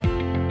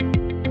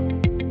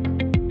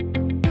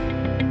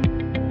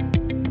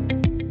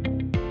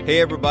Hey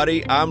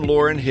everybody, I'm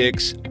Lauren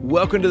Hicks.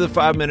 Welcome to the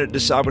 5-Minute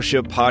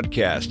Discipleship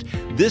Podcast.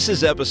 This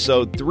is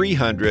episode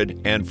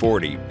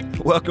 340.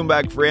 Welcome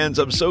back, friends.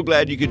 I'm so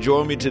glad you could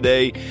join me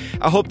today.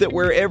 I hope that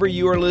wherever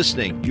you are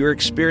listening, you're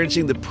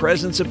experiencing the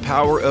presence and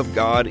power of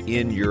God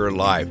in your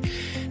life.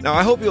 Now,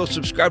 I hope you'll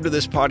subscribe to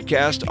this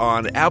podcast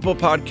on Apple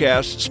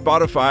Podcasts,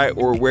 Spotify,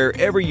 or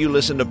wherever you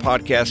listen to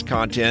podcast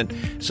content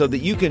so that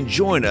you can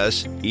join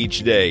us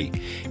each day.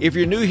 If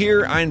you're new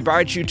here, I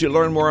invite you to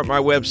learn more at my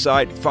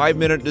website,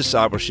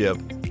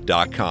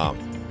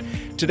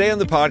 5minutediscipleship.com. Today on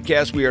the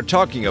podcast, we are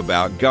talking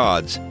about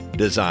God's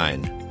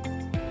design.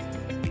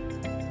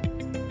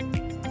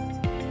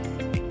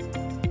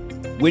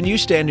 When you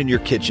stand in your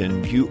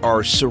kitchen, you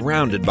are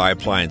surrounded by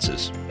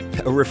appliances.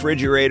 A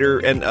refrigerator,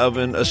 an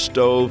oven, a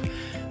stove,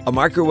 a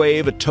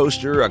microwave, a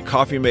toaster, a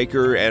coffee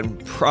maker,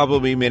 and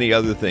probably many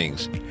other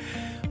things.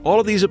 All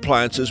of these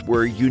appliances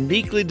were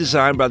uniquely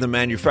designed by the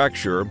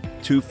manufacturer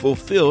to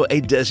fulfill a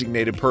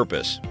designated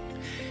purpose.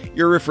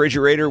 Your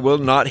refrigerator will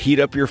not heat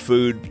up your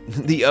food,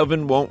 the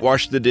oven won't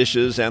wash the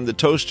dishes, and the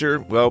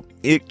toaster, well,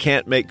 it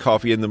can't make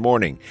coffee in the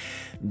morning.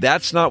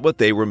 That's not what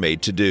they were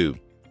made to do.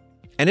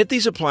 And if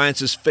these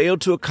appliances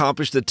failed to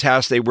accomplish the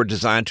task they were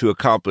designed to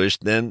accomplish,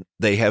 then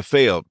they have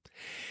failed.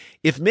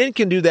 If men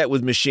can do that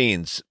with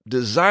machines,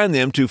 design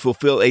them to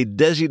fulfill a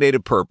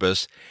designated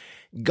purpose,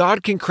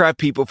 God can craft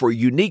people for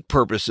unique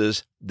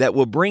purposes that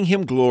will bring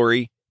Him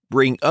glory,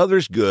 bring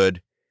others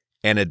good,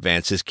 and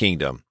advance His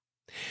kingdom.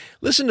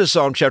 Listen to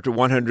Psalm chapter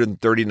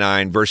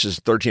 139,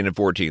 verses 13 and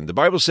 14. The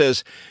Bible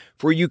says,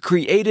 "For you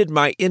created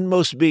my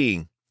inmost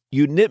being.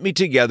 You knit me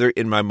together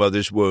in my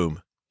mother's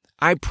womb.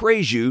 I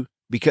praise you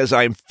because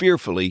I am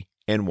fearfully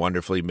and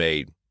wonderfully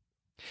made."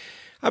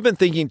 I've been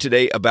thinking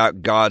today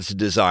about God's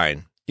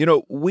design. You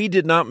know, we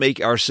did not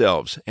make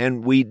ourselves,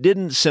 and we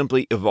didn't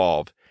simply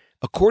evolve.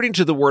 According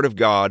to the Word of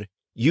God,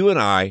 you and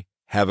I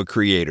have a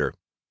Creator.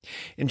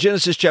 In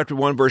Genesis chapter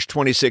 1, verse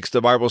 26,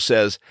 the Bible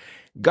says,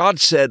 God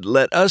said,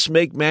 "Let us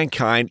make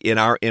mankind in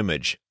our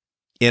image,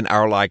 in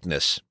our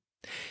likeness."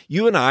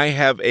 You and I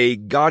have a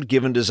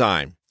God-given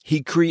design.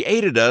 He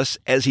created us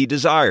as He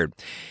desired.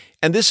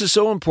 And this is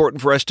so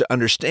important for us to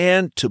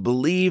understand, to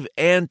believe,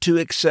 and to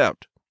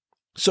accept.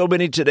 So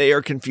many today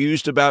are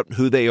confused about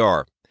who they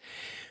are.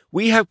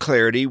 We have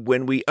clarity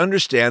when we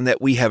understand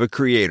that we have a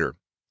Creator.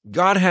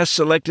 God has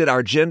selected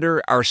our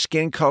gender, our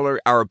skin color,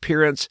 our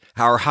appearance,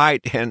 our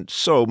height, and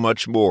so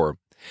much more.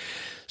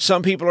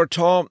 Some people are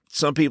tall,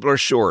 some people are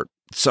short.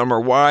 Some are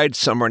wide,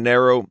 some are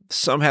narrow.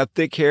 Some have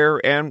thick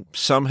hair, and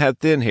some have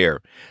thin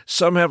hair.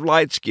 Some have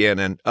light skin,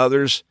 and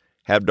others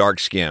have dark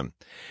skin.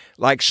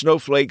 Like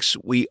snowflakes,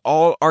 we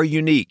all are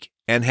unique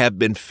and have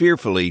been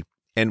fearfully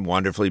and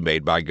wonderfully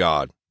made by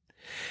God.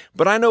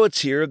 But I know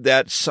it's here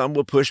that some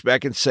will push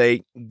back and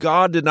say,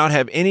 God did not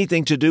have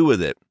anything to do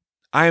with it.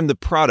 I am the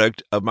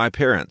product of my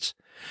parents.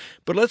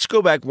 But let's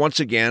go back once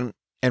again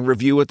and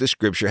review what the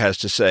Scripture has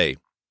to say.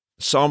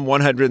 Psalm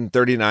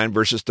 139,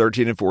 verses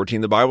 13 and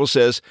 14, the Bible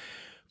says,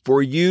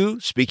 "For you,"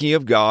 speaking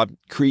of God,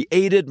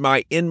 "created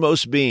my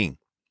inmost being.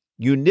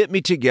 You knit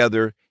me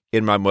together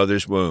in my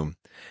mother's womb.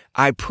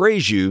 I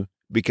praise you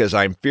because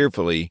I am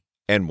fearfully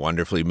and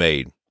wonderfully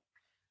made."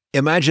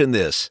 Imagine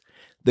this.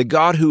 The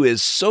God who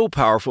is so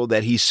powerful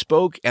that He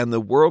spoke and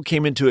the world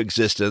came into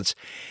existence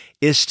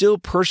is still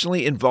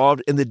personally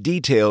involved in the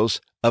details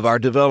of our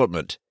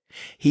development.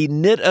 He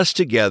knit us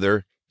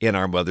together in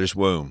our mother's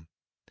womb.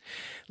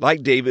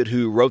 Like David,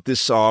 who wrote this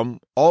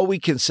psalm, all we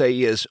can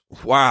say is,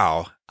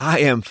 "Wow, I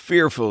am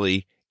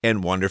fearfully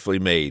and wonderfully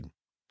made."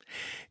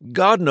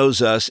 God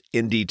knows us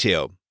in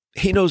detail.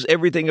 He knows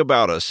everything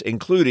about us,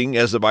 including,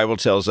 as the Bible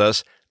tells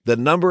us, the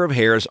number of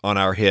hairs on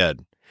our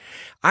head.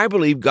 I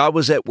believe God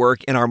was at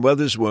work in our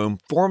mother's womb,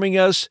 forming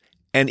us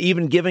and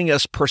even giving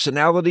us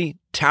personality,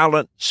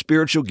 talent,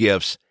 spiritual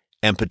gifts,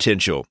 and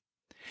potential.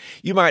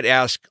 You might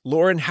ask,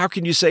 Lauren, how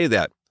can you say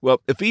that?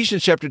 Well,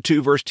 Ephesians chapter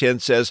 2, verse 10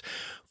 says,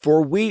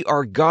 "For we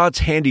are God's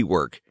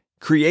handiwork,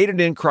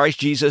 created in Christ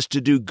Jesus to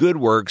do good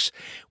works,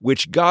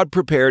 which God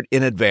prepared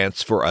in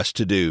advance for us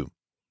to do."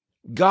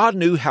 God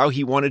knew how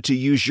He wanted to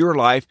use your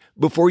life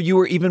before you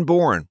were even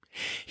born.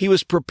 He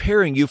was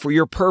preparing you for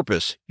your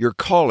purpose, your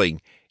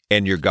calling,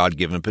 and your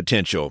God-given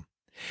potential.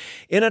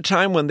 In a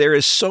time when there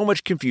is so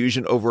much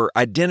confusion over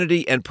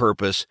identity and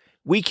purpose,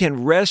 we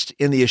can rest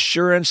in the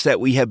assurance that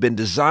we have been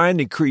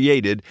designed and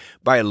created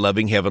by a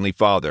loving Heavenly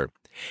Father.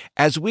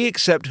 As we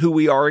accept who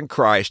we are in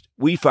Christ,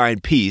 we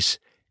find peace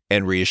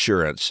and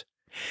reassurance.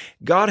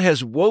 God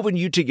has woven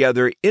you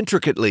together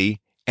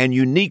intricately and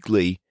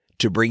uniquely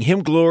to bring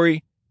Him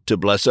glory, to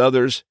bless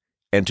others,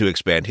 and to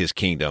expand His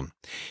kingdom.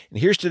 And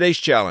here's today's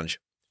challenge.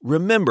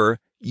 Remember,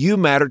 you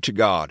matter to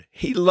God.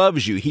 He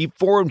loves you. He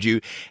formed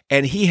you,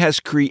 and He has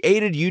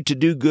created you to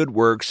do good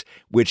works,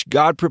 which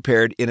God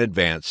prepared in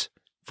advance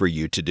for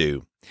you to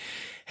do.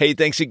 Hey,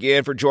 thanks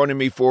again for joining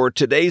me for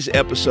today's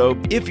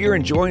episode. If you're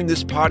enjoying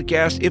this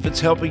podcast, if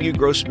it's helping you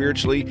grow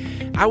spiritually,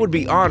 I would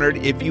be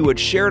honored if you would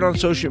share it on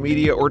social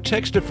media or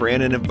text a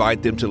friend and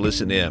invite them to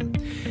listen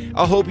in.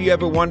 I hope you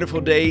have a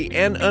wonderful day,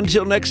 and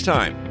until next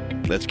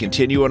time, let's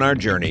continue on our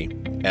journey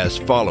as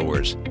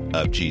followers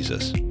of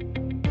Jesus.